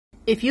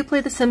If you play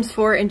The Sims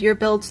 4 and your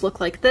builds look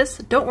like this,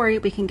 don't worry,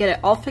 we can get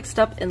it all fixed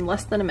up in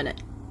less than a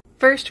minute.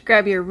 First,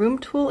 grab your room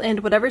tool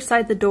and whatever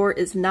side the door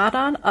is not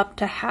on up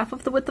to half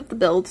of the width of the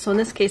build, so in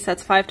this case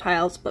that's 5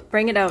 tiles, but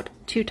bring it out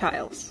 2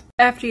 tiles.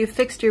 After you've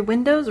fixed your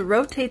windows,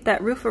 rotate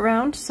that roof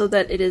around so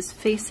that it is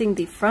facing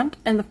the front,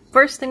 and the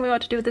first thing we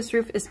want to do with this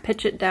roof is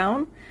pitch it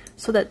down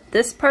so that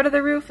this part of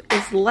the roof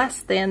is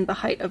less than the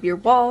height of your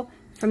wall.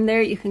 From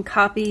there you can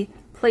copy,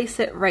 place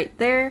it right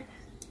there,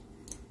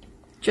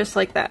 just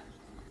like that.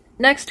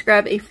 Next,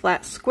 grab a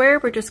flat square.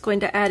 We're just going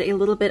to add a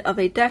little bit of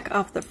a deck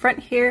off the front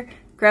here.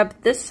 Grab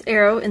this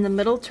arrow in the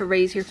middle to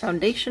raise your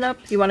foundation up.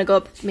 You want to go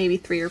up maybe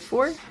 3 or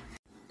 4.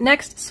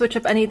 Next, switch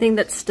up anything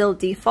that's still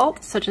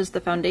default, such as the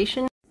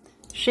foundation,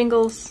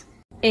 shingles,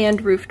 and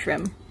roof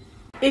trim.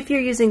 If you're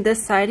using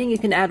this siding, you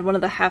can add one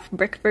of the half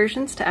brick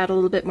versions to add a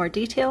little bit more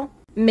detail.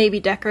 Maybe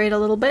decorate a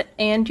little bit,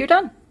 and you're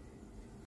done!